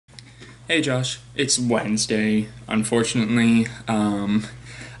Hey Josh, it's Wednesday. Unfortunately, I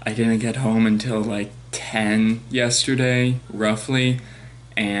didn't get home until like 10 yesterday, roughly,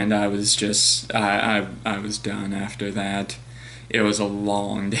 and I was done after that. It was a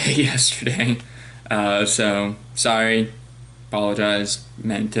long day yesterday. So sorry, apologize.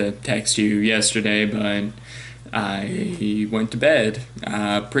 Meant to text you yesterday, but I went to bed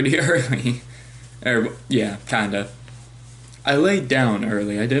pretty early. Yeah, kinda. I laid down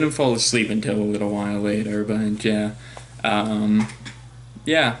early. I didn't fall asleep until a little while later, but yeah. Um,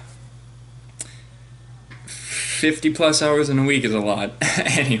 yeah. 50 plus hours in a week is a lot.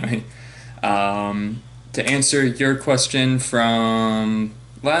 Anyway, to answer your question from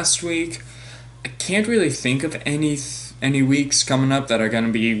last week, I can't really think of any weeks coming up that are going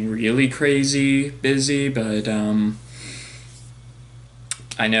to be really crazy busy, but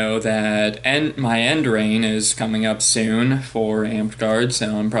I know that my end rain is coming up soon for Amped Guard,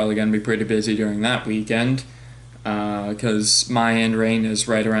 so I'm probably going to be pretty busy during that weekend. Because my end rain is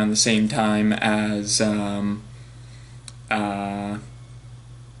right around the same time as uh,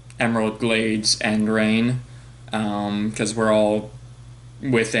 Emerald Glades end rain, because we're all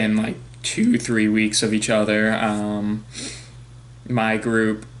within like 2 3 weeks of each other. My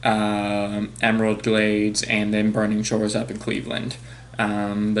group, Emerald Glades, and then Burning Shores up in Cleveland.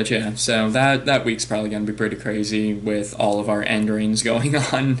 But yeah, so that week's probably gonna be pretty crazy with all of our end rains going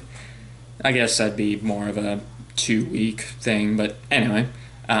on. I guess that'd be more of a 2 week thing, but anyway,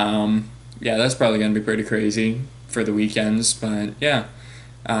 yeah, that's probably gonna be pretty crazy for the weekends. But yeah,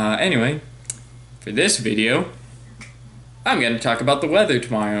 anyway, for this video, I'm going to talk about the weather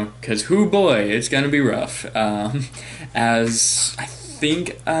tomorrow, because hoo boy, it's going to be rough. As I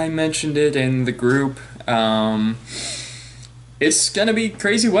think I mentioned it in the group, it's going to be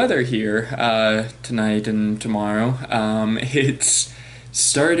crazy weather here tonight and tomorrow. It's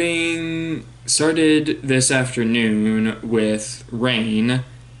started this afternoon with rain,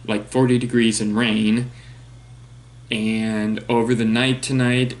 like 40 degrees and rain, and over the night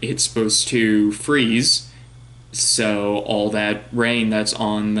tonight it's supposed to freeze, so all that rain that's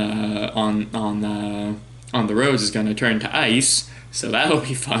on the roads is going to turn to ice. So that'll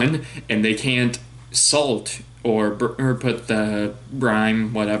be fun, and they can't salt or put the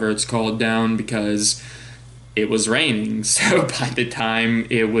brine, whatever it's called, down because it was raining. So by the time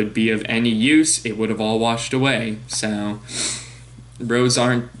it would be of any use, it would have all washed away. So roads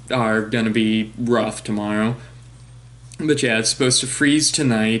are going to be rough tomorrow. But yeah, it's supposed to freeze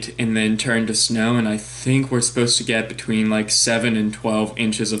tonight and then turn to snow, and I think we're supposed to get between like 7 and 12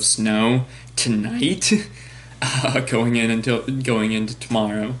 inches of snow tonight, going into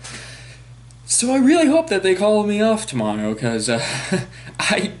tomorrow. So I really hope that they call me off tomorrow, because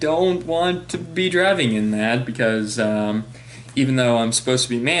I don't want to be driving in that, because even though I'm supposed to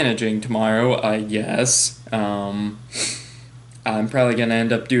be managing tomorrow, I guess, I'm probably gonna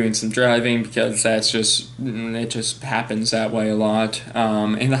end up doing some driving, because it just happens that way a lot.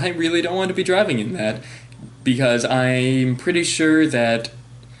 And I really don't want to be driving in that, because I'm pretty sure that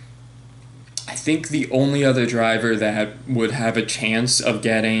I think the only other driver that would have a chance of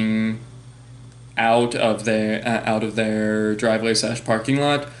getting out of their driveway slash parking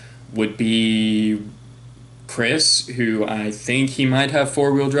lot would be Chris, who I think he might have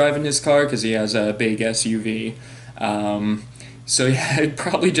 4-wheel drive in his car because he has a big SUV. So yeah, it'd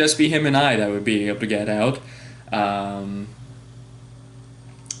probably just be him and I that would be able to get out. Um,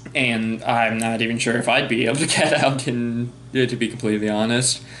 and I'm not even sure if I'd be able to get out, to be completely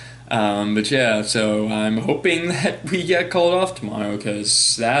honest. But yeah, so I'm hoping that we get called off tomorrow,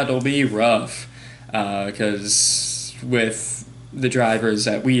 because that'll be rough. Because with the drivers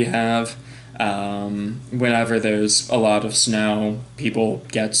that we have, whenever there's a lot of snow, people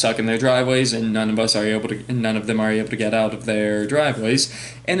get stuck in their driveways, and none of them are able to get out of their driveways.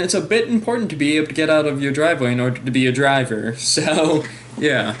 And it's a bit important to be able to get out of your driveway in order to be a driver. So,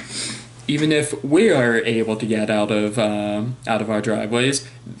 yeah. Even if we are able to get out of our driveways,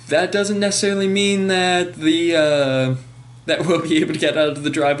 that doesn't necessarily mean that that we'll be able to get out of the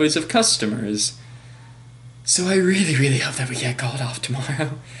driveways of customers. So I really, really hope that we get called off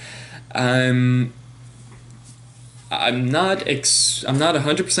tomorrow. I'm I'm not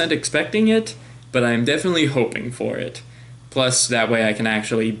 100% expecting it, but I'm definitely hoping for it. Plus, that way I can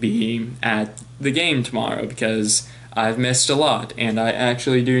actually be at the game tomorrow, because I've missed a lot, and I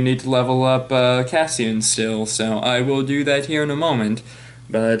actually do need to level up Cassian still, so I will do that here in a moment.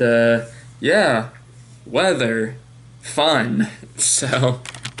 But, yeah, weather, fun. So,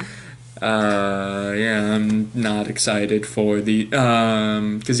 yeah, I'm not excited for the,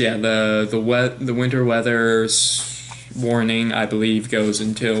 cause yeah, the winter weather warning, I believe, goes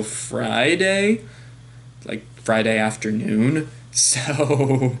until Friday, like Friday afternoon.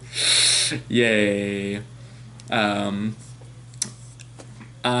 So, yay.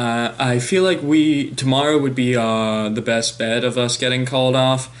 I feel like tomorrow would be the best bet of us getting called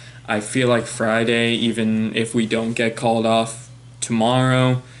off. I feel like Friday, even if we don't get called off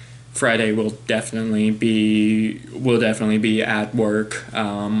tomorrow, Friday will definitely be at work.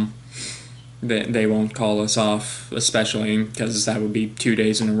 They won't call us off, especially because that would be 2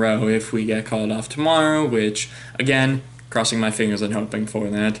 days in a row if we get called off tomorrow, which, again, crossing my fingers and hoping for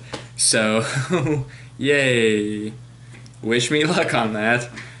that. So, yay. Wish me luck on that.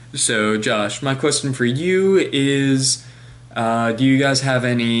 So, Josh, my question for you is, do you guys have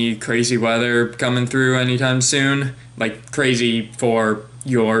any crazy weather coming through anytime soon? Like, crazy for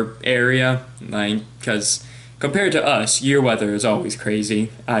your area? Like, because compared to us, your weather is always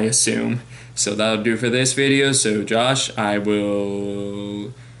crazy, I assume. So that'll do for this video. So, Josh, I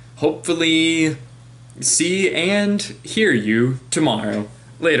will hopefully see and hear you tomorrow.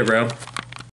 Later, bro.